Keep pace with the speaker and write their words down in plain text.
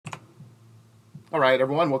All right,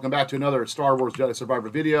 everyone, welcome back to another Star Wars Jedi Survivor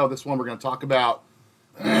video. This one we're going to talk about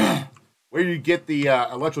where you get the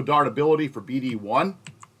Electro Dart ability for BD-1.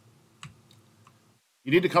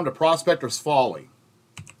 You need to come to Prospector's Folly.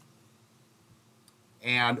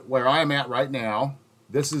 And where I am at right now,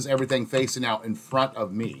 this is everything facing out in front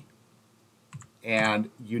of me. And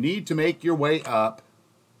you need to make your way up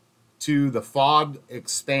to the Fog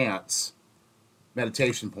Expanse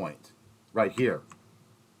meditation point right here.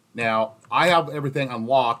 Now, I have everything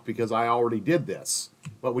unlocked because I already did this.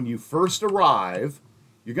 But when you first arrive,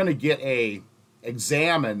 you're going to get a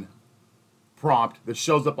examine prompt that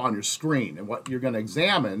shows up on your screen. And what you're going to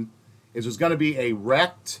examine is there's going to be a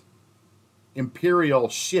wrecked Imperial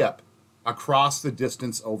ship across the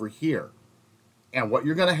distance over here. And what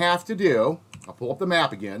you're going to have to do, I'll pull up the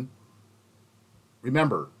map again.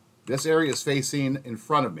 Remember, this area is facing in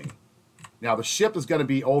front of me. Now, the ship is going to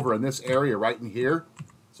be over in this area right in here.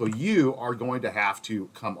 So you are going to have to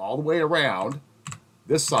come all the way around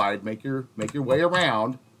this side, make your way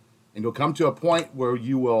around, and you'll come to a point where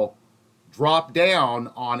you will drop down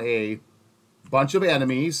on a bunch of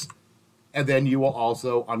enemies, and then you will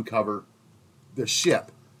also uncover the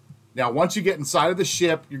ship. Now, once you get inside of the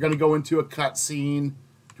ship, you're going to go into a cutscene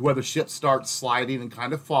to where the ship starts sliding and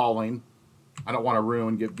kind of falling. I don't want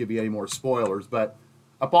to give you any more spoilers, but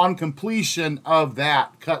upon completion of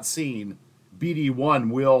that cutscene,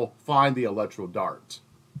 BD-1 will find the Electro Dart.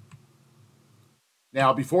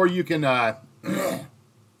 Now, before you can,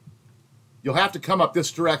 you'll have to come up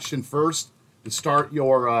this direction first to start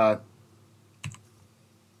your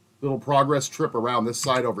little progress trip around this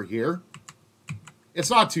side over here.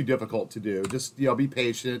 It's not too difficult to do. Just, be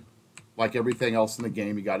patient. Like everything else in the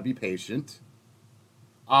game, you got to be patient.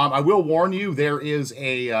 I will warn you, there's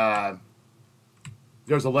a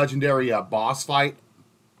legendary boss fight,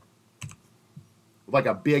 like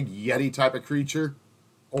a big Yeti type of creature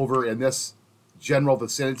over in this general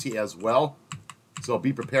vicinity as well. So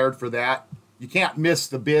be prepared for that. You can't miss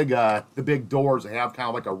the big doors that have kind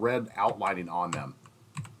of like a red outlining on them.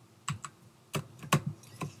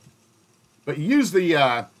 But you use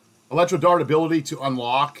the Electro Dart ability to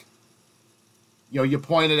unlock. You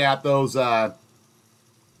point it at those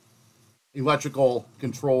electrical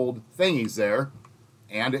controlled thingies there,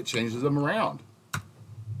 and it changes them around.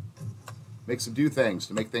 Makes them do things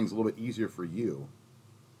to make things a little bit easier for you.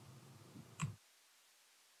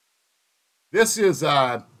 This is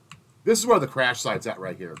where the crash site's at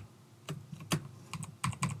right here.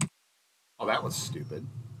 Oh, that was stupid.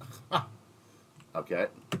 Okay.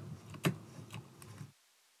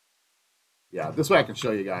 Yeah, this way I can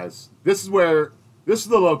show you guys. This is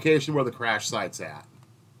the location where the crash site's at.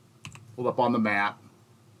 Pulled up on the map.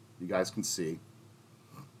 You guys can see.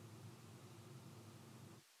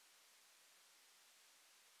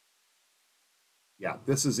 Yeah,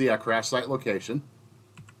 this is the crash site location.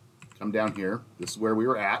 Come down here. This is where we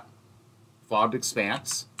were at. Fogged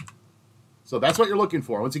Expanse. So that's what you're looking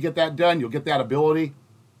for. Once you get that done, you'll get that ability.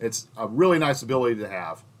 It's a really nice ability to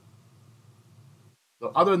have.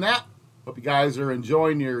 So other than that, hope you guys are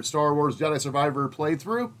enjoying your Star Wars Jedi Survivor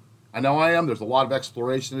playthrough. I know I am. There's a lot of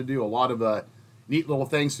exploration to do, a lot of neat little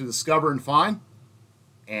things to discover and find.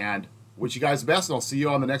 And wish you guys the best, and I'll see you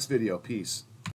on the next video. Peace.